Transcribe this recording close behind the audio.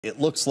It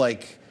looks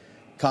like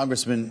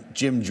Congressman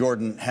Jim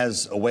Jordan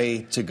has a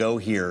way to go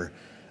here.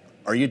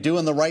 Are you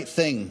doing the right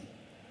thing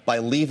by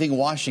leaving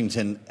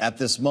Washington at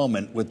this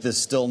moment with this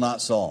still not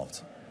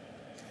solved?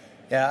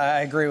 Yeah,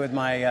 I agree with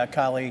my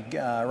colleague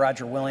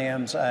Roger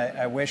Williams.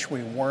 I wish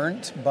we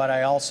weren't, but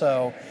I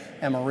also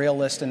am a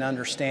realist and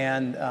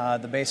understand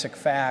the basic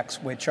facts,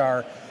 which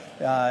are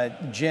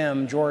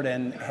Jim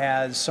Jordan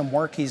has some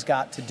work he's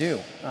got to do.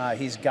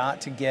 He's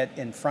got to get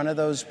in front of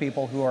those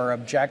people who are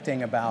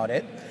objecting about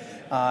it.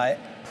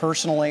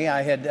 Personally,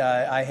 I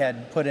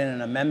had put in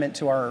an amendment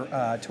to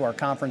our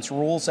conference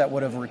rules that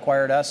would have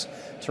required us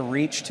to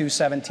reach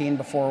 217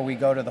 before we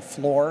go to the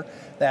floor.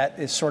 That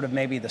is sort of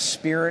maybe the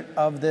spirit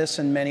of this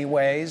in many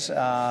ways.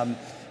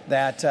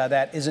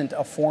 That isn't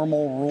a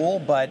formal rule,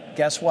 but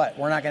guess what?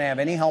 We're not going to have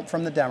any help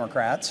from the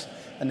Democrats,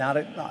 and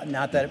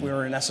not that we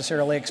were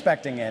necessarily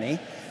expecting any.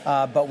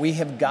 But we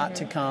have got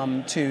to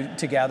come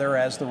together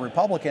as the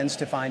Republicans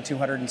to find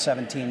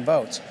 217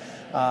 votes.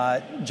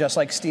 Just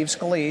like Steve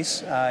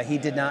Scalise, he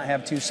did not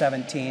have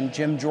 217.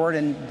 Jim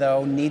Jordan,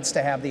 though, needs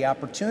to have the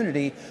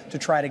opportunity to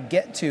try to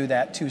get to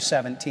that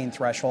 217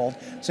 threshold.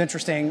 It's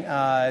interesting.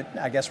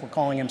 I guess we're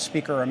calling him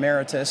Speaker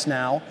Emeritus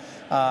now.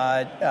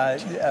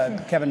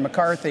 Kevin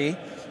McCarthy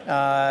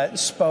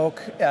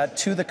spoke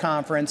to the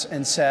conference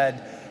and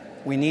said,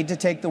 we need to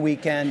take the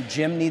weekend.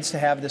 Jim needs to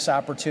have this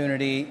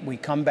opportunity. We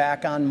come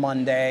back on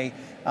Monday.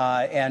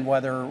 And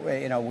whether,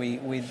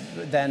 we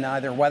then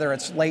either whether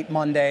it's late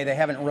Monday, they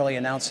haven't really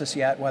announced this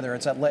yet, whether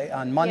it's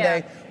on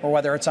Monday or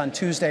whether it's on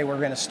Tuesday, we're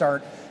going to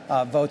start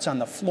votes on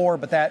the floor.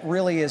 But that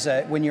really is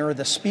when you're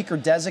the speaker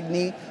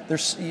designee,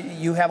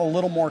 you have a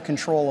little more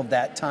control of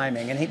that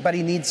timing. But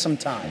he needs some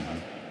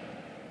time.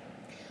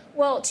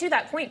 Well, to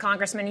that point,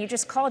 Congressman, you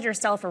just called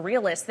yourself a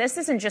realist. This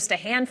isn't just a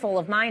handful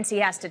of minds he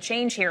has to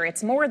change here.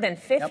 It's more than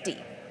 50.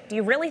 Yep. Do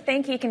you really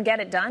think he can get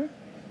it done?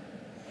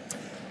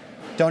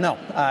 Don't know.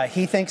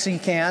 He thinks he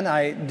can.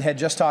 I had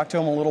just talked to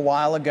him a little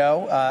while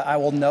ago. I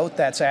will note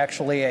that's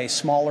actually a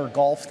smaller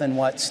gulf than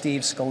what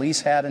Steve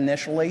Scalise had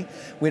initially.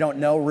 We don't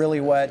know really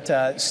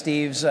what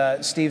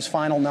Steve's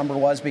final number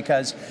was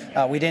because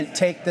we didn't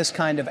take this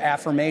kind of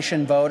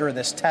affirmation vote or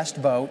this test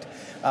vote.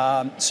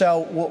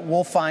 So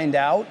we'll find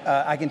out.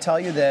 I can tell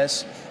you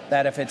this,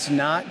 that if it's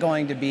not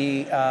going to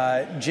be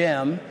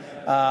Jim,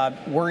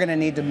 we're going to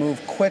need to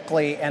move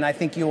quickly, and I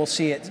think you will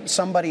see it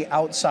somebody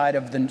outside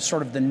of the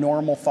sort of the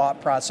normal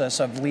thought process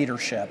of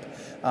leadership.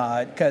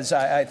 Because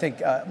I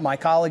think my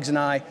colleagues and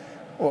I,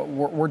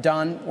 we're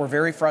done. We're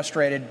very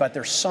frustrated, but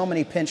there's so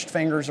many pinched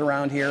fingers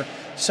around here,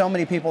 so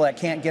many people that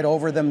can't get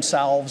over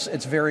themselves.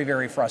 It's very,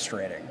 very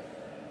frustrating.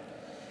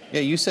 Yeah,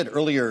 you said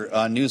earlier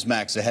on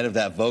Newsmax ahead of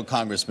that vote,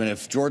 Congressman,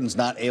 if Jordan's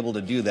not able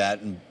to do that,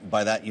 and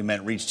by that you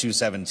meant reach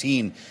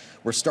 217,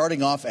 we're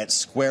starting off at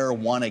square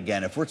one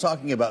again. If we're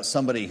talking about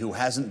somebody who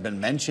hasn't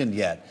been mentioned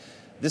yet,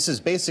 this is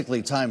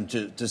basically time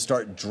to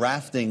start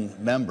drafting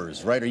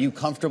members, right? Are you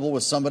comfortable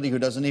with somebody who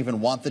doesn't even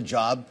want the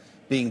job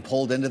being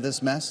pulled into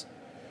this mess?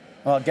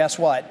 Well, guess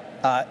what?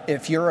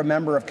 If you're a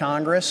member of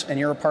Congress and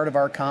you're a part of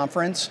our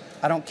conference,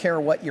 I don't care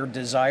what your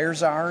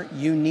desires are,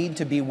 you need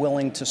to be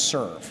willing to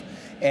serve.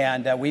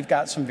 And we've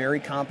got some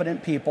very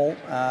competent people,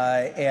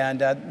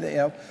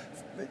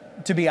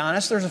 to be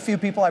honest, there's a few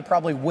people I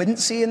probably wouldn't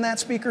see in that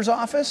speaker's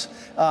office.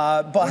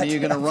 But when are you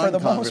going to run, for the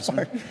most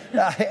part,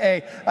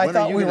 hey, I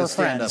thought we were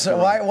friends. So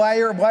why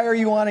are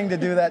you wanting to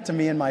do that to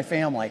me and my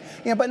family?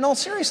 Yeah, but in all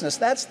seriousness,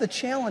 that's the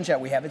challenge that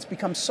we have. It's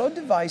become so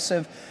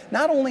divisive,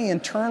 not only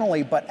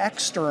internally but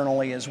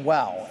externally as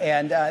well.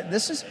 And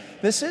this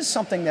is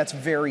something that's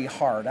very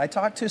hard. I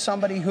talked to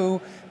somebody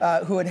who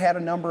had a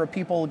number of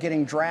people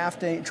trying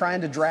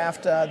to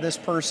draft this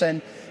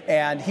person.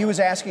 And he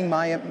was asking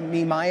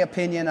me my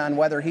opinion on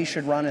whether he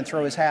should run and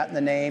throw his hat in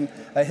the name,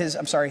 his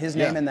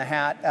name in the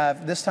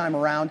hat this time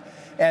around.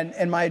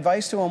 And my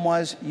advice to him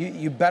was,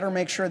 you better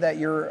make sure that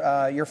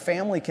your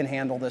family can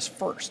handle this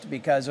first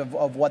because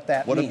of what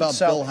that means. What about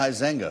Bill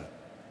Huizenga?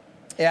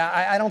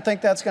 Yeah, I don't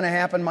think that's going to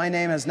happen. My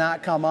name has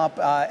not come up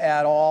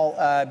at all,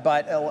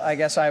 but I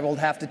guess I will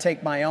have to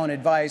take my own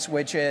advice,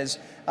 which is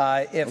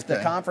if the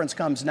conference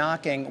comes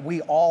knocking,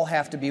 we all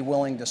have to be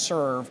willing to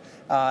serve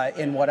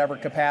in whatever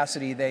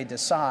capacity they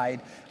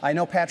decide. I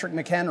know Patrick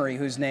McHenry,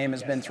 whose name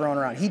has been thrown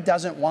around. He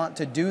doesn't want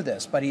to do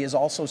this, but he has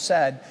also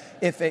said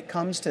if it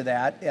comes to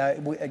that,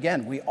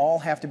 again, we all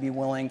have to be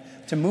willing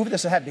to move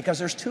this ahead because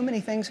there's too many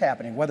things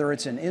happening, whether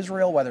it's in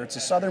Israel, whether it's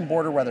the southern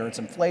border, whether it's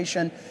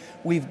inflation.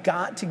 We've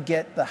got to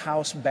get the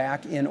House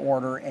back in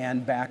order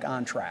and back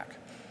on track.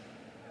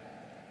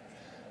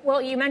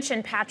 Well, you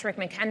mentioned Patrick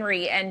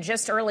McHenry, and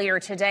just earlier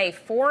today,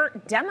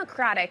 4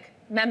 Democratic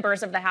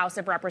members of the House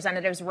of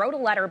Representatives wrote a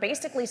letter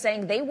basically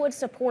saying they would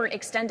support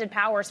extended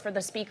powers for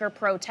the Speaker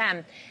pro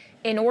tem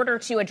in order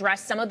to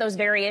address some of those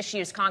very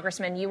issues,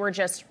 Congressman, you were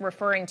just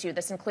referring to.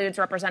 This includes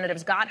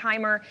Representatives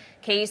Gottheimer,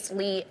 Case,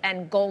 Lee,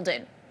 and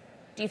Golden.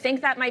 Do you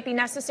think that might be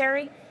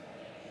necessary?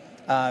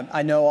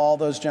 I know all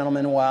those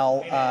gentlemen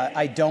well.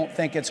 I don't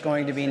think it's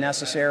going to be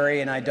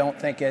necessary, and I don't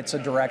think it's a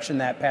direction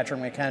that Patrick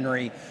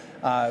McHenry,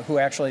 who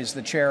actually is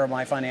the chair of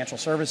my Financial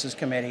Services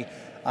Committee,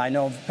 I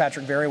know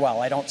Patrick very well.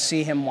 I don't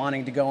see him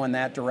wanting to go in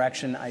that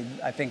direction.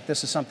 I think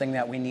this is something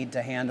that we need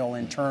to handle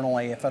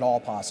internally, if at all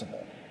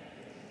possible.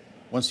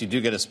 Once you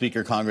do get a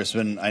speaker,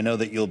 Congressman, I know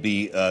that you'll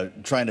be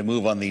trying to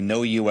move on the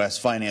No U.S.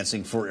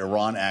 Financing for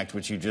Iran Act,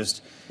 which you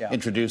just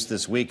introduced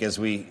this week. As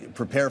we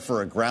prepare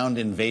for a ground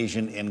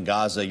invasion in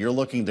Gaza, you're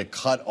looking to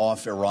cut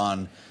off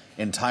Iran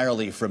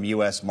entirely from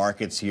U.S.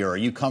 markets here. Are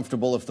you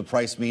comfortable if the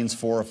price means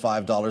 $4 or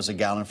 $5 a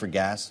gallon for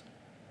gas?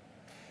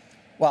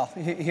 Well,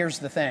 here's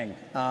the thing.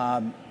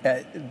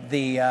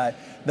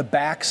 The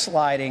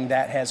backsliding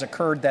that has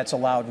occurred that's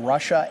allowed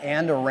Russia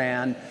and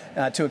Iran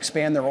to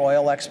expand their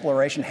oil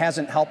exploration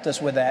hasn't helped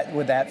us with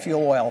that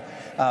fuel oil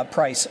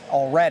price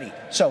already.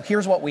 So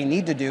here's what we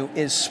need to do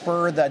is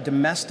spur the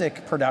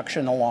domestic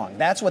production along.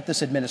 That's what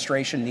this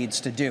administration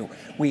needs to do.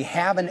 We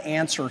have an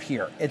answer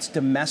here. It's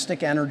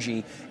domestic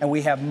energy, and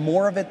we have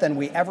more of it than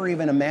we ever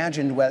even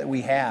imagined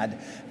we had.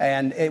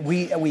 And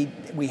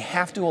we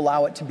have to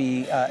allow it to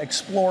be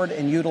explored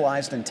and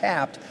utilized and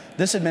tapped.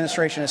 This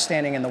administration is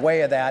standing in the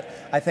way of that.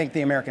 I think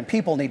the American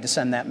people need to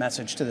send that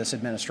message to this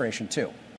administration, too.